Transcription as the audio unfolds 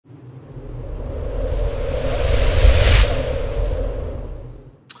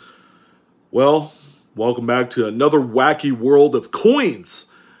Well, welcome back to another wacky world of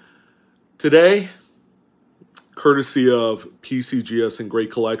coins. Today, courtesy of PCGS and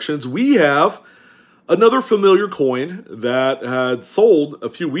Great Collections, we have another familiar coin that had sold a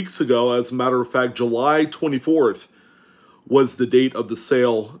few weeks ago. As a matter of fact, July 24th was the date of the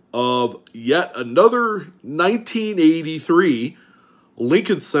sale of yet another 1983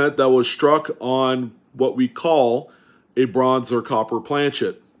 Lincoln cent that was struck on what we call a bronze or copper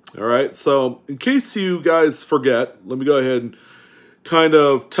planchet. All right, so in case you guys forget, let me go ahead and kind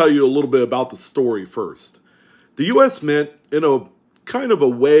of tell you a little bit about the story first. The U.S. Mint, in a kind of a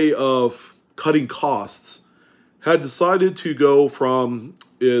way of cutting costs, had decided to go from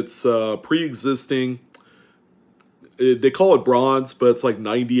its pre-existing, they call it bronze, but it's like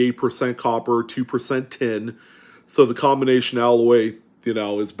 98% copper, 2% tin. So the combination alloy,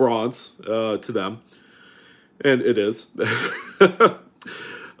 is bronze to them. And it is.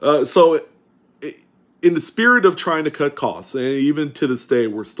 So in the spirit of trying to cut costs, and even to this day,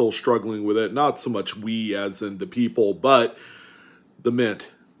 we're still struggling with it. Not so much we as in the people, but the mint.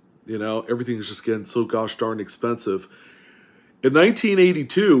 Everything is just getting so gosh darn expensive. In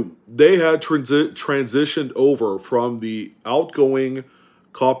 1982, they had transitioned over from the outgoing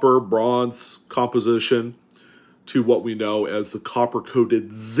copper bronze composition to what we know as the copper-coated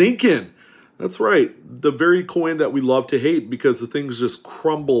zinkin. That's right, the very coin that we love to hate because the things just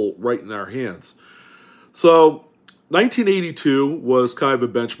crumble right in our hands. So 1982 was kind of a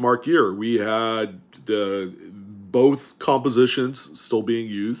benchmark year. We had both compositions still being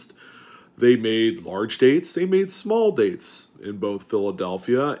used. They made large dates, they made small dates in both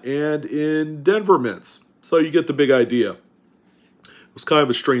Philadelphia and in Denver mints. So you get the big idea. It was kind of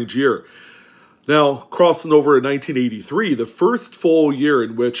a strange year. Now, crossing over in 1983, the first full year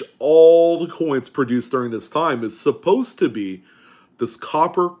in which all the coins produced during this time is supposed to be this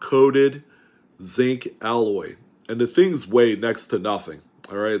copper-coated zinc alloy. And the things weigh next to nothing.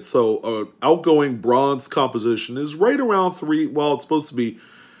 All right, so outgoing bronze composition is right around it's supposed to be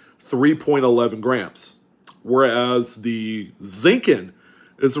 3.11 grams. Whereas the zinkin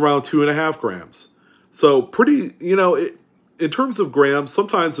is around 2.5 grams. So pretty, in terms of grams,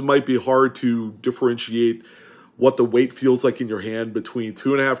 sometimes it might be hard to differentiate what the weight feels like in your hand between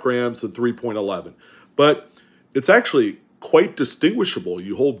 2.5 grams and 3.11. But it's actually quite distinguishable.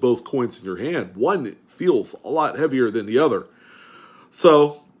 You hold both coins in your hand. One feels a lot heavier than the other.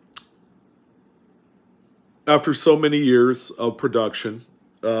 So after so many years of production,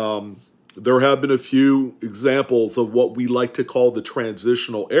 there have been a few examples of what we like to call the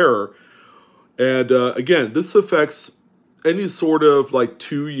transitional error. And again, this affects any sort of like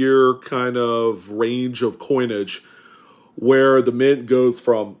 2-year kind of range of coinage where the mint goes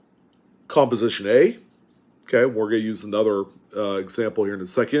from composition A, okay, we're going to use another example here in a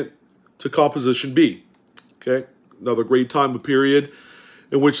second, to composition B, okay. Another great time period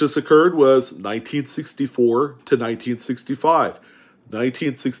in which this occurred was 1964 to 1965.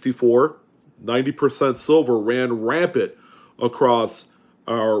 1964, 90% silver ran rampant across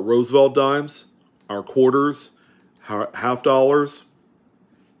our Roosevelt dimes, our quarters, half dollars,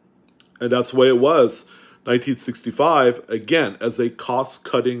 and that's the way it was. 1965, again, as a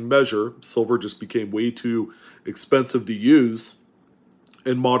cost-cutting measure, silver just became way too expensive to use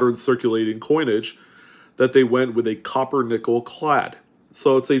in modern circulating coinage, that they went with a copper-nickel clad.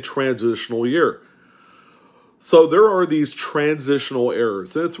 So it's a transitional year. So there are these transitional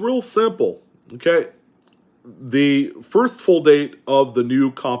errors, and it's real simple, okay? The first full date of the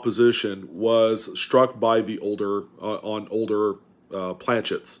new composition was struck by the older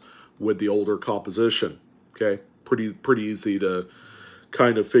planchets with the older composition. Okay, pretty easy to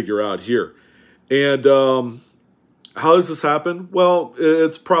kind of figure out here. And how does this happen? Well,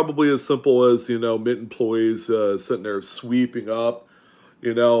 it's probably as simple as mint employees sitting there sweeping up,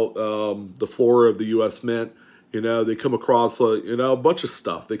 the floor of the U.S. Mint. They come across a bunch of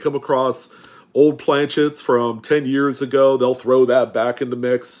stuff. They come across old planchets from 10 years ago, they'll throw that back in the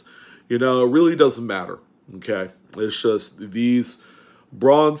mix. It really doesn't matter, okay? It's just these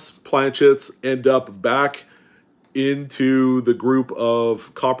bronze planchets end up back into the group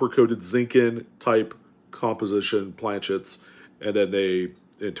of copper-coated zinkin type composition planchets, and then they,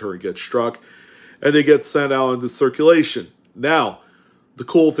 in turn, get struck, and they get sent out into circulation. Now, the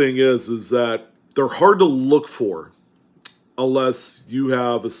cool thing is that they're hard to look for unless you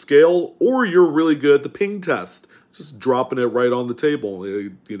have a scale or you're really good at the ping test, just dropping it right on the table.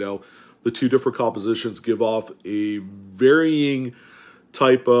 The two different compositions give off a varying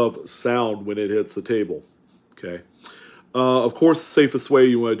type of sound when it hits the table, okay? Of course, the safest way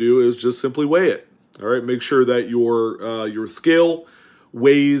you want to do is just simply weigh it, all right? Make sure that your scale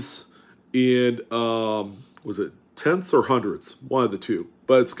weighs in, was it tenths or hundreds? One of the two.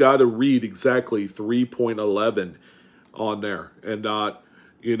 But it's got to read exactly 3.11 on there, and not,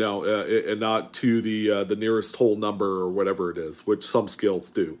 and not to the nearest whole number or whatever it is, which some scales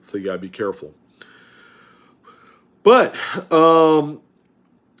do. So you got to be careful. But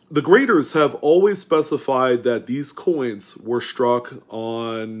the graders have always specified that these coins were struck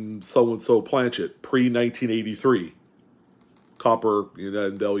on so-and-so planchet pre-1983. Copper,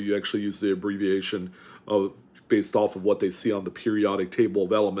 and they'll actually use the abbreviation based off of what they see on the periodic table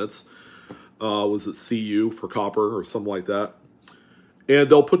of elements. Was it CU for copper or something like that? And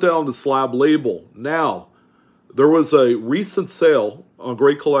they'll put that on the slab label. Now, there was a recent sale on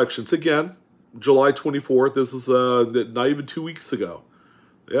Great Collections. Again, July 24th. This was not even 2 weeks ago.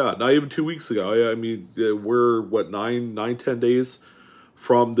 Yeah, not even 2 weeks ago. I mean, we're, what, 10 days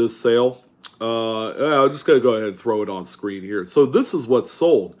from this sale. I'm just going to go ahead and throw it on screen here. So this is what's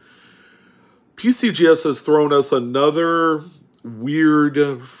sold. PCGS has thrown us another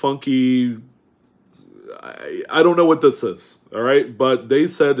weird, funky, I don't know what this is, all right? But they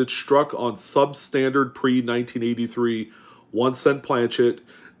said it struck on substandard pre-1983 1 cent planchet.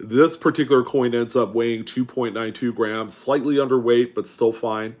 This particular coin ends up weighing 2.92 grams, slightly underweight, but still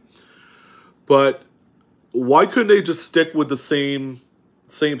fine. But why couldn't they just stick with the same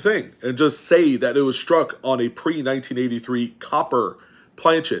thing and just say that it was struck on a pre-1983 copper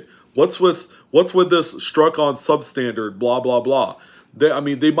planchet? What's with this struck on substandard, blah, blah, blah?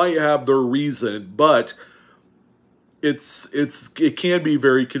 They might have their reason, but it can be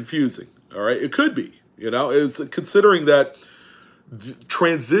very confusing, all right? It could be, is considering that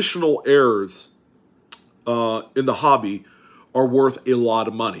transitional errors in the hobby are worth a lot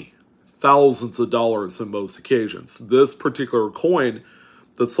of money, thousands of dollars in most occasions. This particular coin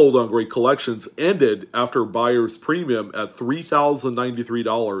that sold on Great Collections ended after buyer's premium at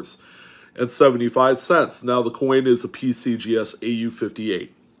 $3,093.75. Now the coin is a PCGS AU58,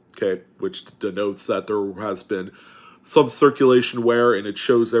 okay, which denotes that there has been some circulation wear, and it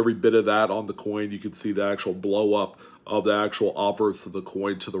shows every bit of that on the coin. You can see the actual blow up of the actual obverse of the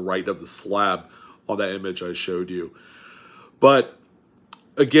coin to the right of the slab on that image I showed you. But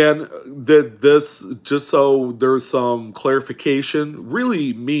again, this, just so there's some clarification,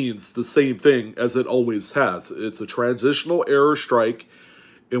 really means the same thing as it always has. It's a transitional error strike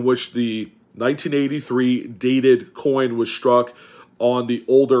in which the 1983 dated coin was struck on the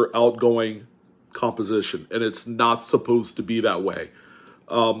older outgoing composition, and it's not supposed to be that way.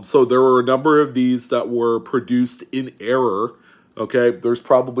 So there were a number of these that were produced in error. Okay, there's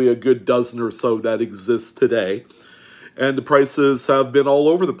probably a good dozen or so that exist today. And the prices have been all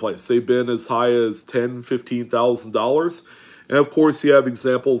over the place. They've been as high as $10,000, $15,000. And of course, you have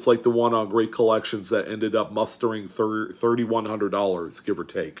examples like the one on Great Collections that ended up mustering $3,100, give or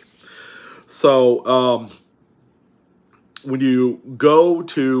take. So when you go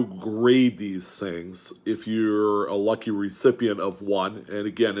to grade these things, if you're a lucky recipient of one, and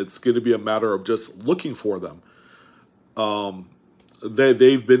again, it's going to be a matter of just looking for them.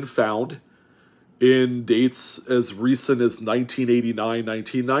 They've been found in dates as recent as 1989,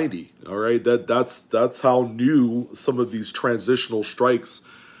 1990. All right, that's how new some of these transitional strikes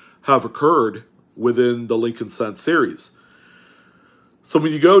have occurred within the Lincoln Cent series. So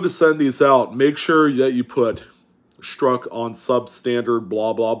when you go to send these out, make sure that you put struck on substandard,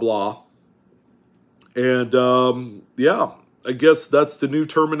 blah, blah, blah. And yeah, I guess that's the new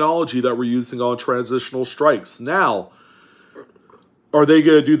terminology that we're using on transitional strikes. Now, are they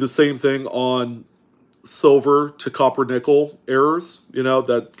going to do the same thing on silver to copper nickel errors?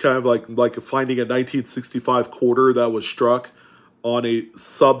 That kind of like finding a 1965 quarter that was struck on a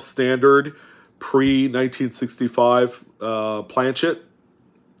substandard pre-1965 planchet.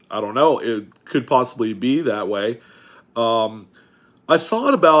 I don't know. It could possibly be that way. I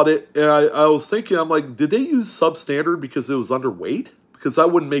thought about it, and I was thinking, I'm like, did they use substandard because it was underweight? Because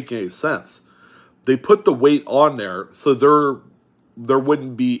that wouldn't make any sense. They put the weight on there, so there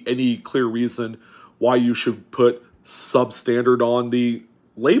wouldn't be any clear reason why you should put substandard on the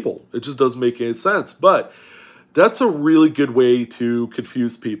label. It just doesn't make any sense. But that's a really good way to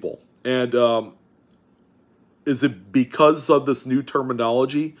confuse people. And is it because of this new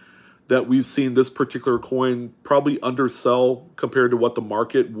terminology that we've seen this particular coin probably undersell compared to what the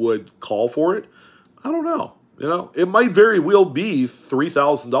market would call for it? I don't know. It might very well be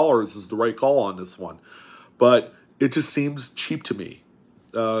 $3,000 is the right call on this one. But it just seems cheap to me,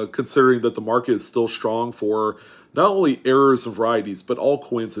 considering that the market is still strong for not only errors and varieties, but all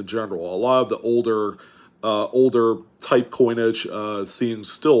coins in general. A lot of the older type coinage seeing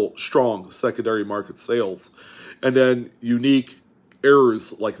still strong secondary market sales. And then unique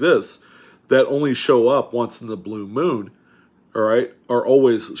errors like this that only show up once in the blue moon, all right, are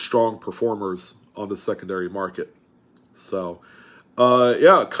always strong performers on the secondary market. So,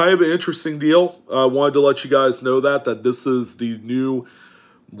 yeah, kind of an interesting deal. I wanted to let you guys know that this is the new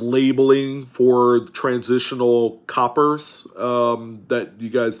labeling for transitional coppers that you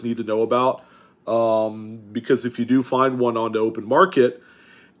guys need to know about. Because if you do find one on the open market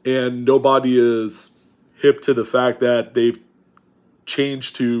and nobody is hip to the fact that they've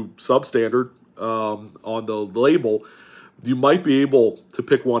changed to substandard on the label, you might be able to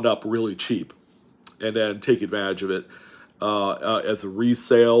pick one up really cheap and then take advantage of it as a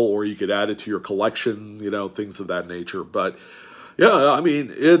resale, or you could add it to your collection, you know, things of that nature. But yeah, I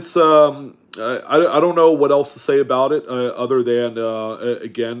mean, it's I don't know what else to say about it other than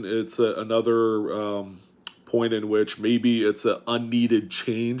again, it's another point in which maybe it's an unneeded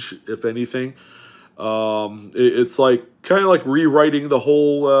change, if anything. It's like kind of like rewriting the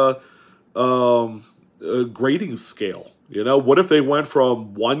whole grading scale. You know, what if they went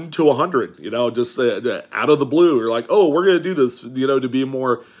from 1 to 100, you know, just out of the blue? You're like, oh, we're going to do this, you know, to be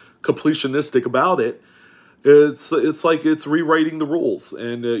more completionistic about it. It's like it's rewriting the rules.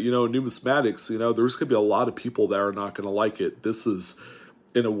 And, you know, numismatics, you know, there's going to be a lot of people that are not going to like it. This is,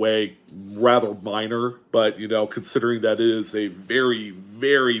 in a way, rather minor. But, you know, considering that it is a very,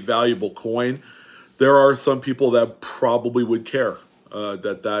 very valuable coin, there are some people that probably would care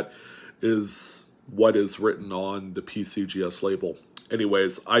that is what is written on the PCGS label.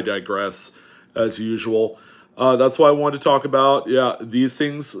 Anyways, I digress as usual. That's why I wanted to talk about, yeah, these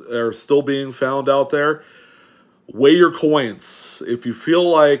things are still being found out there. Weigh your coins. If you feel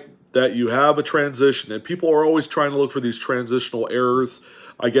like that you have a transition, and people are always trying to look for these transitional errors.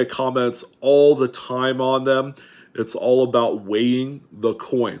 I get comments all the time on them. It's all about weighing the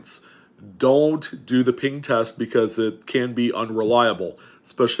coins. Don't do the ping test because it can be unreliable,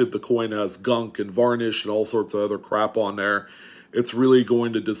 especially if the coin has gunk and varnish and all sorts of other crap on there. It's really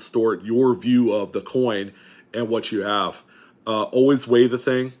going to distort your view of the coin and what you have. Always weigh the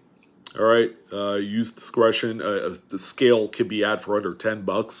thing. All right. Use discretion. The scale can be had for under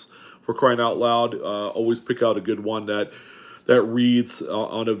 $10 for crying out loud. Always pick out a good one that reads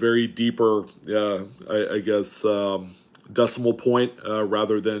on a very deeper, I guess, decimal point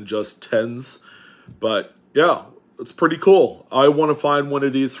rather than just tens. But yeah, it's pretty cool. I want to find one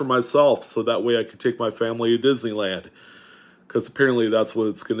of these for myself so that way I can take my family to Disneyland, because apparently that's what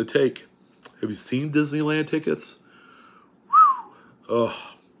it's going to take. Have you seen Disneyland tickets? Ugh,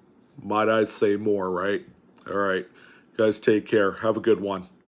 might I say more, right? All right, guys, take care. Have a good one.